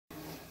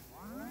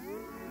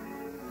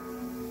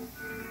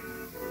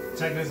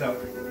Check this out.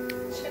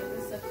 Check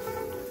this out.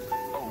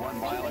 1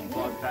 mile in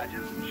fog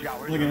patches and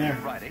showers Look in there.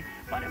 Friday,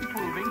 but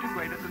improving to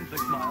greater than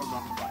 6 miles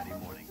on Friday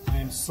morning. I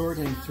am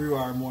sorting through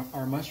our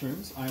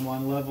mushrooms. I'm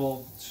on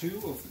level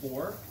 2 of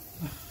 4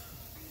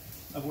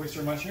 of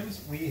oyster mushrooms.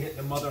 We hit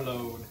the mother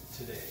lode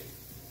today.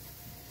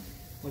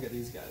 Look at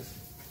these guys.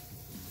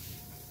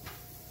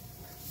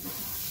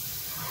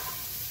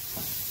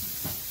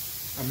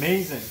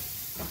 Amazing.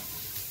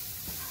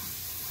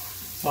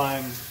 So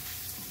I'm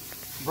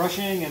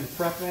brushing and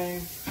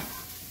prepping.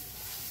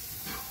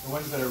 The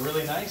ones that are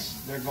really nice,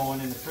 they're going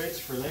in the fridge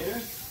for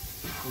later.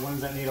 The ones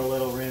that need a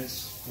little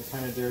rinse, they're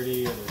kind of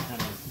dirty or they're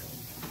kind of,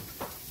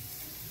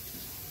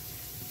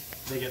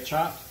 they get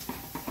chopped.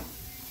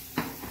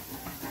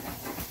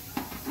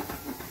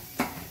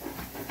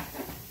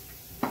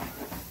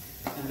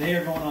 And they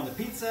are going on the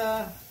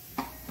pizza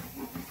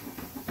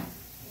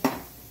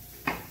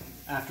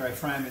after I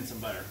fry them in some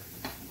butter.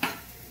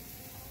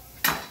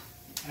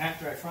 And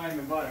after I fry them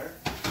in butter,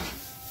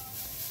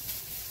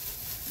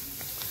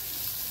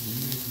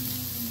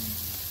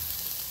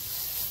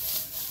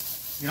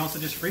 you can also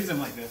just freeze them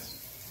like this.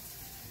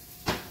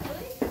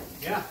 Really?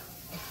 Yeah.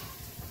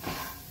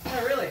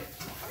 Yeah, really.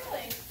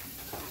 Really?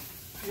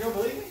 You don't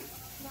believe me?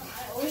 No, I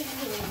always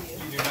believe you.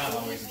 You do not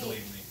always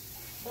believe me.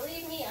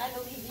 Believe me, I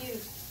believe you.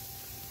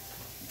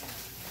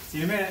 See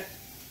you in a minute.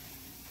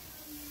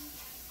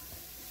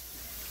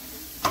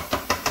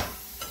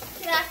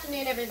 Good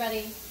afternoon,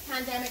 everybody.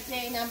 Pandemic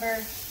day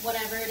number,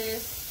 whatever it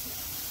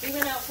is. We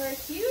went out for a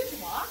huge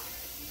walk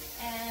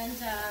and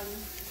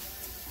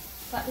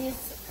got these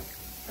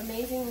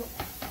amazing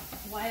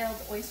wild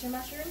oyster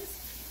mushrooms.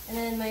 And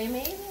then my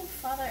amazing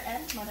father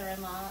and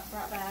mother-in-law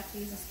brought back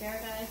these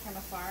asparagus from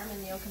a farm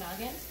in the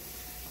Okanagan.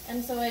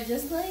 And so I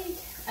just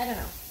I don't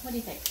know, what do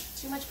you think?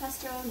 Too much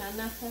pesto, not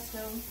enough pesto?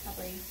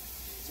 Probably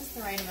just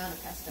the right amount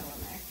of pesto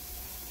in there.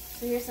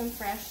 So here's some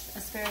fresh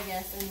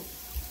asparagus, and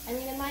I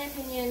mean, in my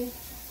opinion,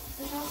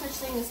 there's no such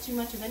thing as too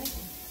much of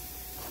anything.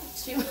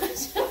 Too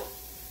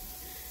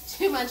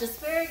much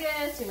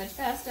asparagus, too much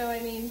pesto. I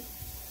mean,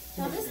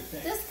 now this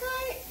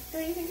guy,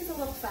 don't you think is a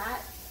little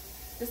fat?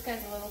 This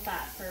guy's a little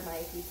fat for my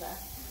pizza.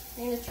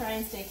 I'm going to try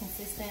and stay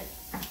consistent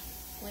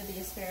with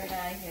the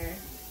asparagus here.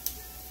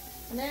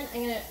 And then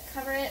I'm going to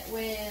cover it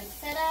with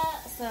feta,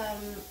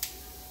 some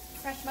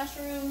fresh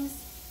mushrooms.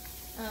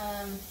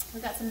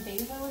 We've got some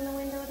basil in the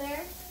window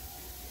there.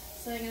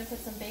 So I'm going to put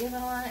some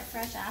basil on it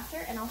fresh after,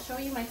 and I'll show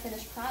you my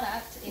finished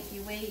product if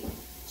you wait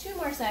 2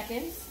 more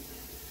seconds.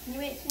 Can you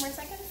wait 2 more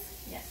seconds?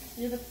 Yes.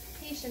 You're the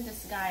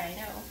patientest guy I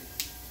know.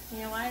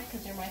 You know why?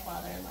 Because you're my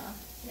father-in-law.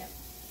 Yep.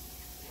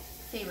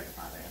 Favorite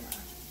father-in-law.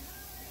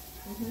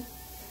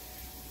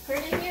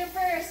 Putting you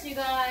first, you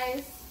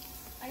guys.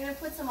 I'm going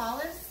to put some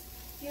olives.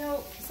 You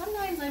know,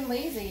 sometimes I'm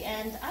lazy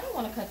and I don't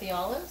want to cut the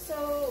olives,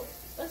 so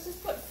let's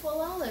just put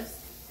full olives.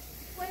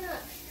 Why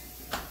not?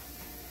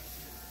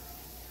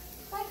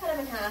 Why cut them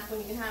in half when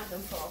you can have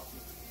them full?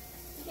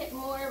 You get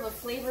more of a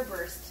flavor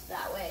burst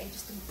that way.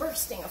 Just a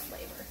bursting of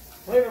flavor.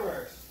 Flavor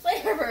burst.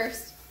 Flavor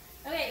burst.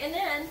 Okay, and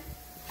then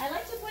I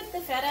like to put the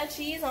feta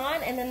cheese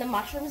on and then the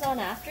mushrooms on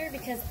after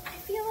because I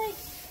feel like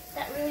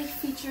that really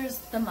features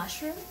the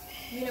mushroom.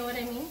 You know what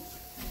I mean?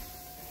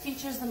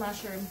 Features the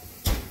mushroom.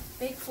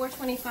 Bake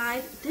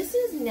 $4.25. This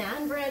is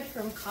naan bread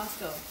from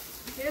Costco.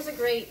 Here's a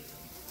great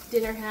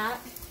dinner hack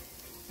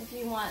if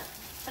you want.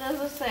 What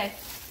does it say?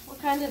 What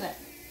kind is it?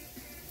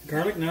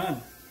 Garlic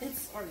naan.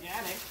 It's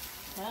organic.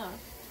 Yeah.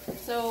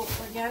 So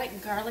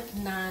organic garlic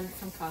naan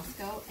from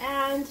Costco,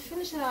 and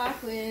finish it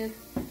off with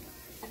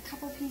a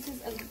couple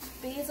pieces of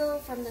basil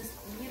from this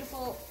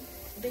beautiful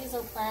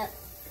basil plant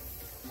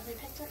that I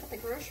picked up at the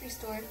grocery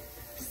store.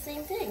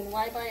 Same thing.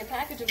 Why buy a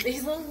package of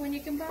basil when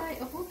you can buy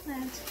a whole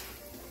plant?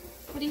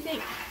 What do you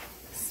think?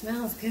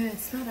 Smells good.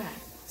 Smell that.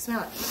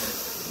 Smell it.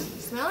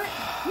 Smell it?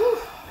 Whew.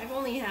 I've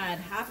only had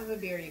half of a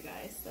beer, you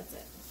guys. That's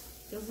it.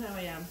 This is how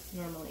I am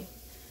normally.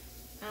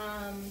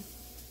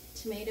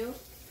 Tomato.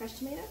 Fresh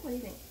tomato? What do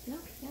you think? No?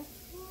 Yeah?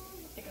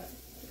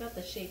 I got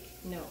the shake.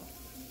 No.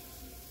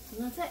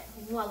 And that's it.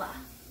 Voila.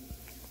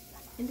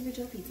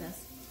 Individual pizzas.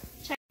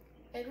 Check.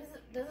 This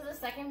is the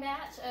second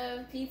batch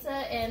of pizza,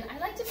 and I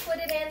like to put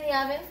it in the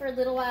oven for a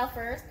little while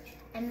first,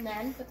 and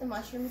then put the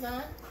mushrooms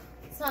on.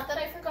 It's not that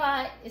I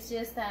forgot, it's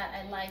just that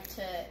I like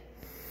to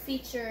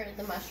feature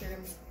the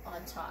mushrooms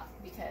on top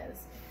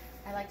because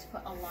I like to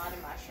put a lot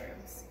of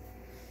mushrooms.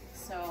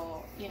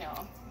 So, you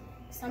know,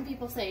 some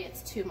people say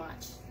it's too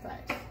much,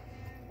 but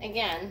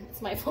again,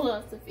 it's my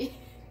philosophy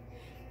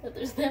that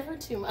there's never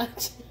too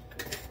much.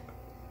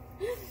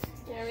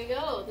 There we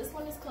go. This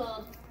one is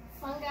called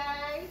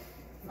Fungi.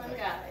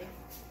 Fungi.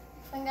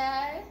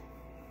 Fungi.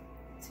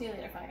 See you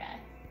later, fungi.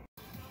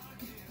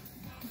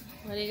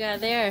 What do you got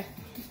there?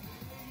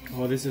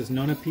 Oh, this is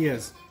Nona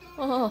Pia's.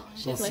 Oh,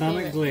 she's my balsamic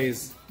favorite.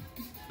 glaze.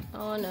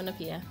 Oh, Nona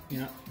Pia.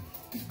 Yeah.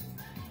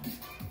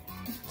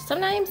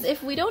 Sometimes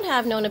if we don't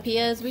have Nona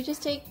Pias, we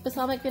just take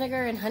balsamic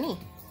vinegar and honey.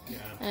 Yeah.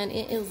 And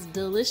it is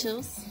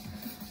delicious.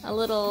 A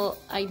little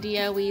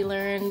idea we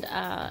learned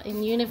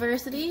in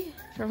university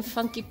from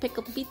Funky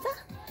Pickle Pizza.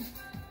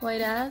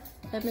 White Ave,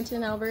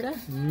 Edmonton, Alberta.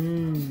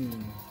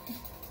 Mmm.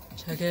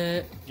 Check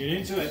it. Get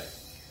into it.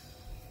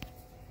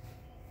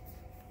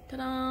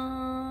 Ta-da!